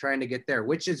here and I'm trying to get there,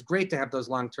 which is great to have those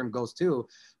long-term goals too.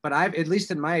 But at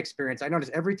least in my experience, I notice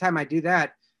every time I do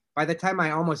that, by the time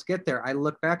I almost get there, I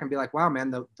look back and be like, wow, man,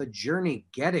 the journey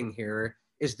getting here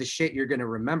is the shit you're going to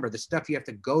remember, the stuff you have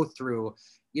to go through,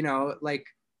 like,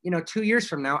 2 years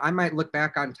from now, I might look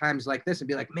back on times like this and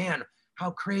be like, man,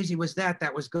 how crazy was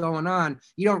that was going on?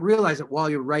 You don't realize it while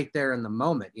you're right there in the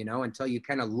moment, until you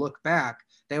kind of look back.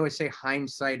 They always say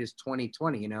hindsight is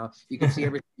 2020, you can see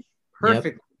everything yep,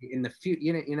 perfectly in the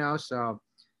future, so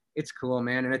it's cool,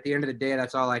 man. And at the end of the day,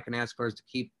 that's all I can ask for is to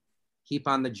keep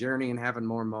on the journey and having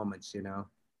more moments. you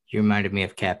reminded me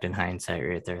of Captain Hindsight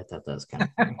right there. I thought that was kind of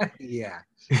Yeah.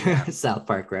 Yeah. funny. South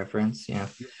Park reference. Yeah.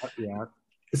 Yeah.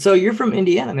 So you're from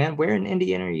Indiana, man. Where in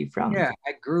Indiana are you from? Yeah.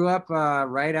 I grew up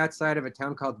right outside of a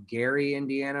town called Gary,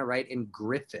 Indiana, right in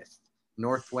Griffith,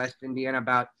 Northwest Indiana,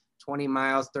 about 20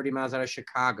 miles, 30 miles out of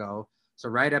Chicago. So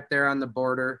right up there on the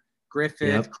border, Griffith,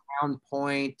 Yep. Crown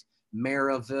Point,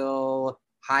 Maryville,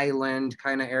 Highland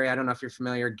kind of area. I don't know if you're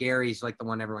familiar. Gary's like the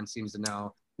one everyone seems to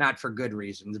know, not for good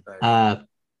reasons, but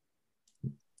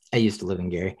I used to live in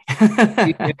Gary.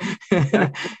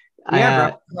 yeah, bro,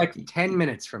 I like 10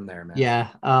 minutes from there, man. Yeah.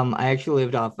 I actually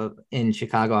lived in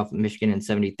Chicago off of Michigan and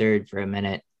 73rd for a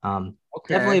minute.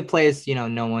 Definitely a Okay. place,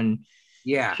 no one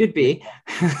Yeah. should be.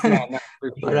 Yeah, no,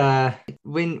 for But sure.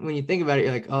 when you think about it,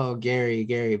 you're like, oh,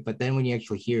 Gary. But then when you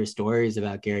actually hear stories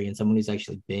about Gary and someone who's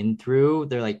actually been through,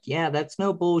 they're like, yeah, that's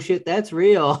no bullshit. That's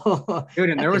real. Dude,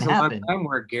 and That there can was a long happen. time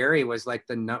where Gary was like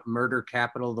the murder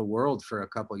capital of the world for a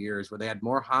couple years, where they had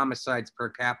more homicides per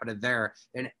capita there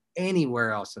than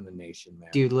anywhere else in the nation, man.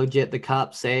 Dude, legit, the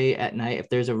cops say at night, if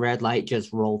there's a red light,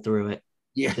 just roll through it.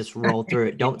 Yeah. Just roll through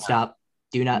it. Yeah. Don't stop.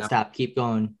 Do not No. stop. Keep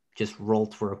going. Just roll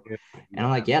through. And I'm Yeah.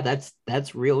 like, yeah,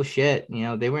 that's real shit.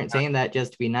 They weren't saying that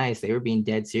just to be nice. They were being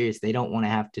dead serious. They don't want to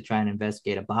have to try and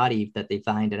investigate a body that they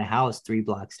find in a house 3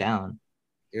 blocks down.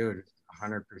 Dude,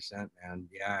 100%, man.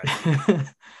 Yeah.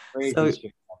 It's crazy So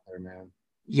shit out there, man.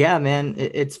 yeah, man,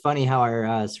 it's funny how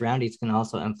our surroundings can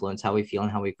also influence how we feel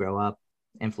and how we grow up,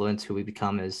 influence who we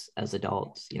become as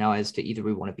adults. As to either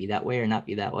we want to be that way or not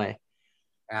be that way.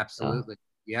 So, Absolutely.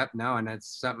 Yep. No, and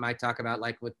that's something I talk about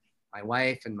like with my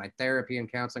wife and my therapy and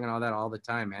counseling and all that all the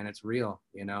time, man. It's real,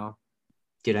 dude,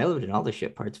 I lived in all the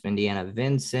shit parts of Indiana: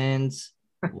 Vincennes,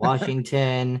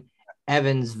 Washington,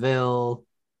 Evansville,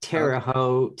 Terre Okay.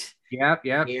 Haute, Yep.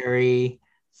 Gary,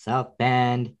 South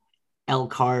Bend,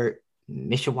 Elkhart,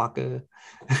 Mishawaka.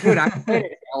 Dude, I played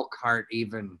at Elkhart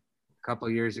even a couple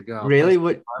years ago. Really?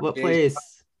 Place What RJ's,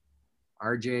 place?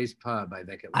 RJ's Pub, I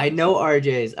think it I was. know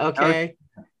RJ's. Okay.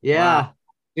 Wow. Yeah.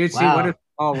 Dude, see what a Wow.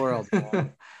 small world,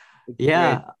 man. It's great.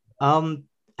 Yeah.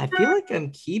 I feel like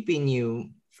I'm keeping you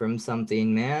from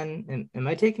something, man. Am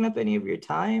I taking up any of your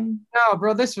time? No,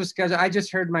 bro, this was because I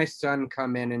just heard my son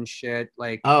come in and shit.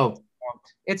 Like, Oh,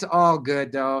 it's all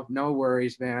good though. No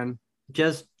worries, man.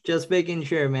 just making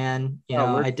sure, man.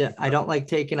 Oh, I don't like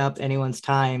taking up anyone's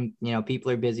time.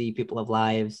 People are busy, people have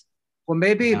lives. well,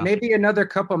 You know. maybe another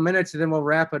couple minutes and then we'll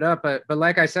wrap it up. But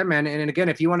like I said, man, and again,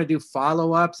 if you want to do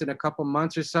follow-ups in a couple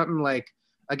months or something, like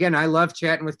again, I love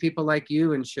chatting with people like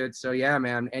you and shit. So yeah,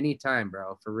 man, anytime,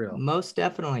 bro, for real. Most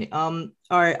definitely. All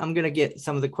right, I'm gonna get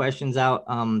some of the questions out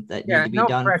that need Yeah, to be no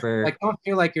done pressure. for. Like, don't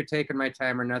feel like you're taking my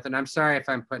time or nothing. I'm sorry if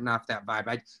I'm putting off that vibe.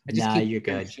 I just Nah, keep you're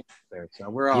good. there, so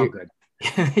we're all You're good.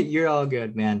 you're all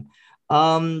good, man.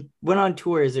 When on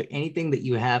tour, is there anything that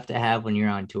you have to have when you're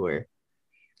on tour?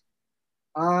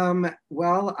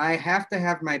 Well, I have to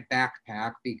have my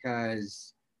backpack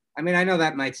because I mean, I know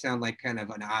that might sound like kind of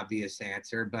an obvious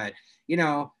answer, but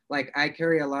like I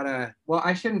carry a lot of, well,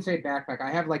 I shouldn't say backpack. I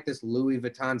have like this Louis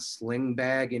Vuitton sling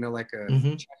bag, like a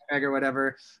Mm-hmm. check bag or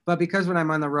whatever. But because when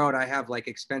I'm on the road, I have like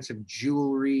expensive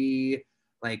jewelry,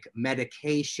 like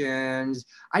medications.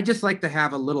 I just like to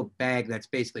have a little bag that's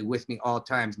basically with me all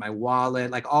times. My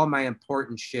wallet, like all my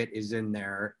important shit is in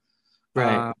there.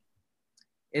 Right. Um,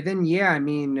 and then, yeah, I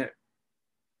mean,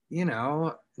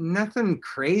 nothing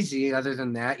crazy other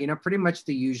than that, pretty much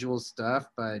the usual stuff,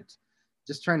 but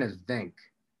just trying to think,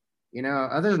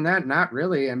 other than that, not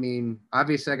really. I mean,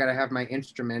 obviously I got to have my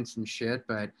instruments and shit,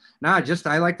 but nah, just,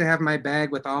 I like to have my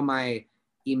bag with all my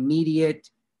immediate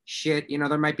shit.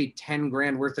 There might be 10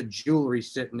 grand worth of jewelry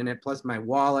sitting in it, plus my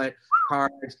wallet,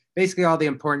 cards, basically all the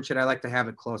important shit. I like to have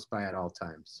it close by at all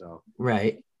times. So,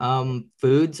 Right.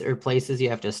 Foods or places you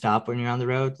have to stop when you're on the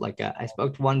road. Like I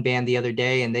spoke to one band the other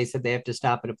day, and they said they have to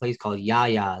stop at a place called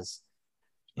Yaya's.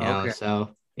 okay.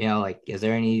 So like, is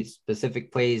there any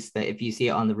specific place that if you see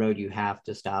it on the road, you have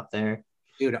to stop there?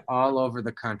 Dude, all over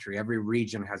the country, every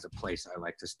region has a place I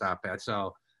like to stop at.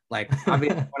 So, like,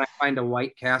 obviously, when I find a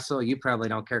White Castle, you probably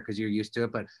don't care because you're used to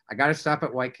it, but I got to stop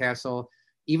at White Castle.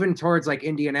 Even towards like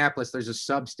Indianapolis, there's a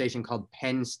substation called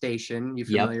Penn Station. You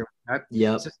Yep. familiar with that?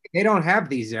 Yep. So they don't have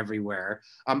these everywhere.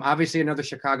 Obviously, another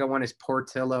Chicago one is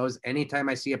Portillo's. Anytime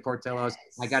I see a Portillo's,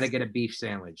 I got to get a beef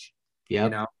sandwich. You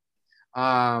Yep. know.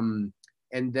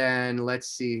 And then let's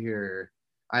see here.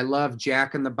 I love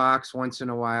Jack in the Box once in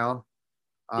a while.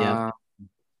 Yep.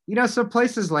 So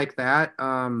places like that.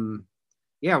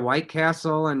 Yeah, White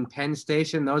Castle and Penn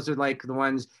Station, those are like the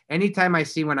ones anytime I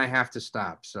see when I have to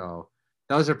stop. So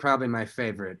those are probably my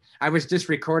favorite. I was just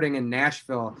recording in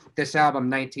Nashville this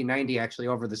album 1990 actually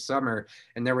over the summer,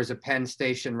 and there was a Penn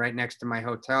Station right next to my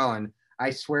hotel, and I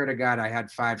swear to God I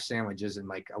had 5 sandwiches in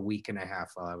like a week and a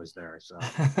half while I was there. So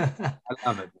I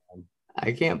love it, man.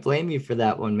 I can't blame you for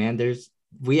that one, man.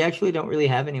 We actually don't really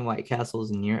have any White Castles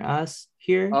near us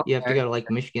here. You have to Okay. go to like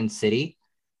Michigan City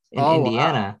in Oh wow.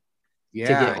 Indiana. to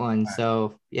Yeah. get one.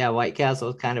 So yeah, White Castle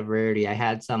is kind of rarity. I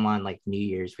had some on like New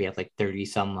Year's. We had like 30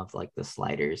 some of like the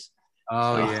sliders.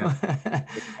 Oh So yeah.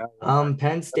 Yeah.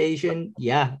 Penn Station,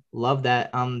 yeah, love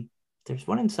that. There's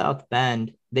one in South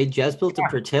Bend. They just built a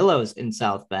Portillo's in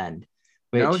South Bend,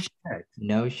 No which shit.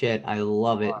 no shit, I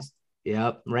love it. Oh,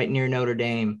 Yep, right near Notre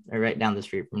Dame, or right down the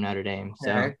street from Notre Dame.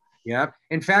 So okay. Yep.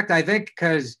 In fact, I think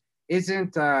because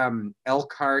isn't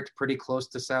Elkhart pretty close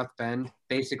to South Bend,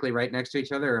 basically right next to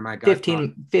each other? Or am I got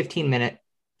wrong? 15 minutes.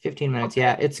 Okay.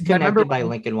 Yeah, it's 'Cause I remember connected by when,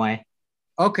 Lincoln Way.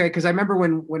 okay, because I remember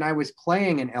when I was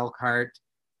playing in Elkhart,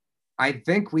 I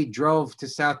think we drove to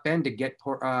South Bend to get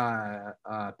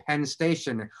Penn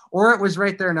Station, or it was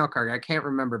right there in Elkhart. I can't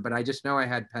remember, but I just know I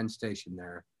had Penn Station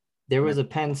there. There was a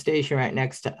Penn Station right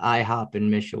next to IHOP in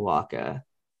Mishawaka.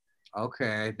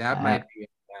 Okay, that Uh, might be it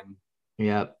then.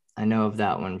 Yep, I know of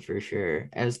that one for sure.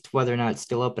 As to whether or not it's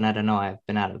still open, I don't know. I've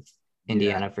been out of Yeah.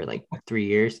 Indiana for like 3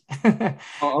 years. I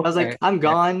Oh, was okay. like, I'm Yeah.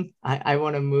 gone. I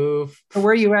want to move. So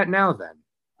where are you at now then?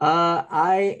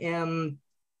 I am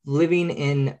living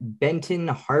in Benton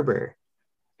Harbor,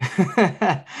 which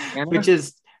Anna?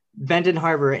 is Benton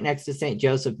Harbor right next to St.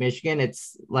 Joseph, Michigan.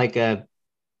 It's like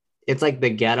the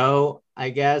ghetto, I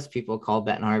guess. People call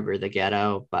Benton Harbor the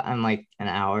ghetto, but I'm like an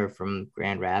hour from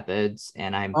Grand Rapids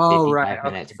and I'm Oh, right.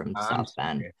 55 minutes Okay. from I'm South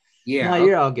Bend. sorry. No, Yeah. you're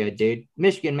Okay. all good, dude.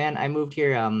 Michigan, man. I moved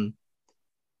here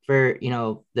for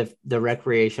the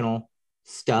recreational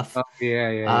stuff. Oh, yeah,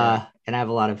 yeah, yeah. And I have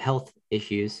a lot of health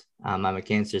issues. I'm a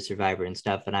cancer survivor and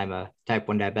stuff, and I'm a type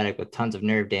 1 diabetic with tons of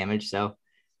nerve damage. So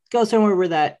go somewhere where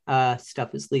that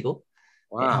stuff is legal.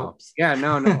 It Wow. helps. Yeah,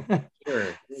 no, no.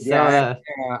 Sure. So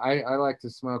I like to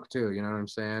smoke too, you know what I'm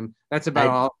saying? That's about I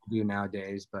all I do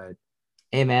nowadays, but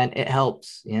hey man, it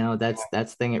helps. That's the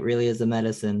thing. It really is a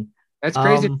medicine. that's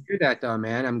crazy to Um, hear that though,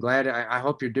 man. I'm glad. I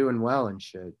hope you're doing well and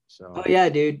shit. oh So yeah,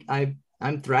 dude.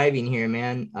 I'm thriving here,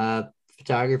 man.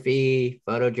 Photography,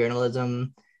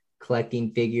 photojournalism,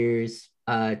 collecting figures,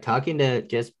 talking to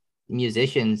just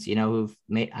musicians, who've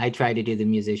made I try to do the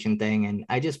musician thing, and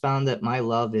I just found that my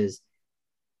love is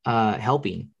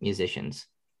helping musicians,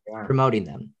 yeah. promoting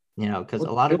them, because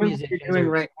Well, a lot of doing what you're musicians doing are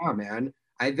right now, man.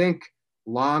 I think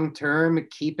long term,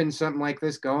 keeping something like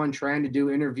this going, trying to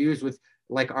do interviews with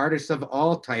like artists of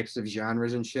all types of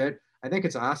genres and shit. I think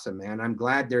it's awesome, man. I'm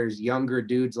glad there's younger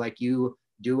dudes like you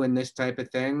doing this type of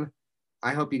thing.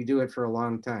 I hope you do it for a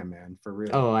long time, man. For real.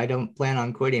 oh, I don't plan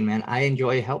on quitting, man. I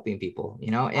enjoy helping people,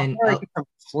 How and far are you from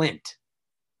Flint?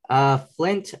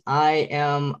 Flint, I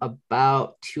am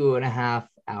about 2.5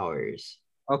 hours,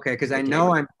 Okay, because give or I take.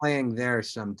 know I'm playing there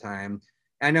sometime.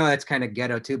 I know that's kind of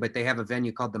ghetto too, but they have a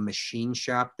venue called the Machine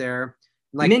Shop there.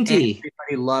 Like Minty.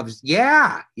 everybody loves.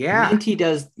 Yeah, yeah. Minty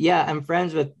does. Yeah, I'm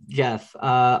friends with Jeff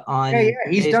Yeah, on yeah.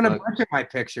 He's done a Facebook. bunch of my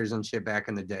pictures and shit back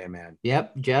in the day, man.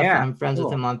 Yep, Jeff. Yeah, I'm friends with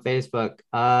cool. him on Facebook.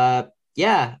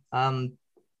 Yeah.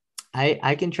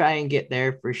 I can try and get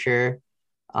there for sure.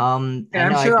 Yeah, I I'm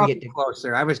know I sure can I'll get be to.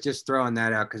 closer. I was just throwing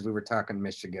that out because we were talking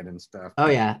Michigan and stuff. Oh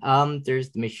But yeah. There's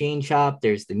the Machine Shop.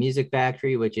 There's the Music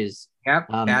Factory, which is yep,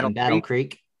 in Battle Battle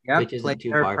Creek. Creek, Yep, which played isn't too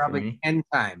there far from probably me. 10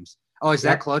 times. Oh, is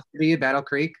that Yep. close to you, Battle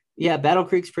Creek? Yeah, Battle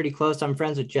Creek's pretty close. I'm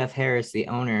friends with Jeff Harris, the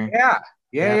owner. Yeah,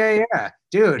 yeah, Yep. yeah, yeah.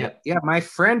 Dude, Yep. yeah, my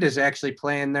friend is actually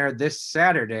playing there this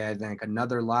Saturday, I think.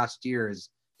 Another Lost Year is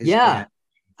his Yeah. band.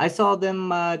 I saw them.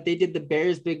 They did the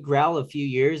Bears Big Growl a few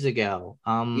years ago.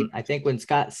 Yeah, I think when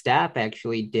Scott Stapp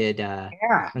actually did. yeah,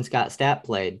 When Scott Stapp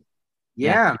played.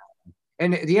 Yeah. yeah.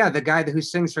 And yeah, the guy who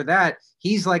sings for that,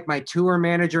 he's like my tour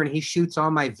manager and he shoots all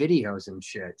my videos and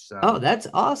shit. Oh, So that's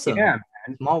yeah, awesome. man.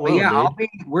 Small But world, yeah, dude.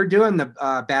 we're doing the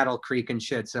Battle Creek and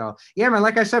shit. So yeah, man,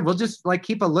 like I said, we'll just like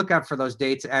keep a lookout for those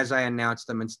dates as I announce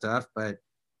them and stuff. But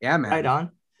yeah, Right man,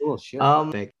 on. cool shit.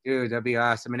 Pick. Dude, that'd be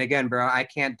awesome. And again, bro, I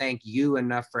can't thank you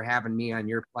enough for having me on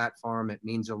your platform. It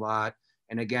means a lot.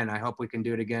 And again, I hope we can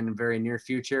do it again in very near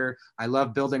future. I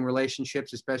love building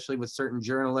relationships, especially with certain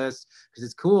journalists, because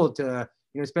it's cool to,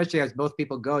 especially as both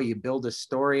people go, you build a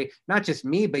story, not just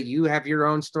me, but you have your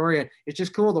own story. And it's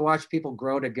just cool to watch people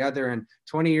grow together. And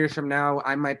 20 years from now,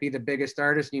 I might be the biggest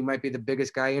artist and you might be the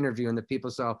biggest guy interviewing the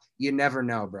people. So you never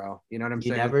know, bro. You know what I'm You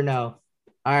saying? never know.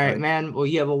 All right, But man. Well,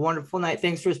 you have a wonderful night.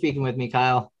 Thanks for speaking with me,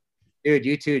 Kyle. dude,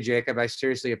 you too, Jacob. I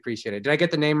seriously appreciate it. Did I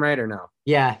get the name right or no?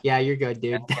 Yeah, you're good,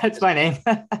 dude. That's my name.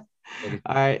 All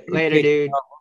right, later, Okay. dude.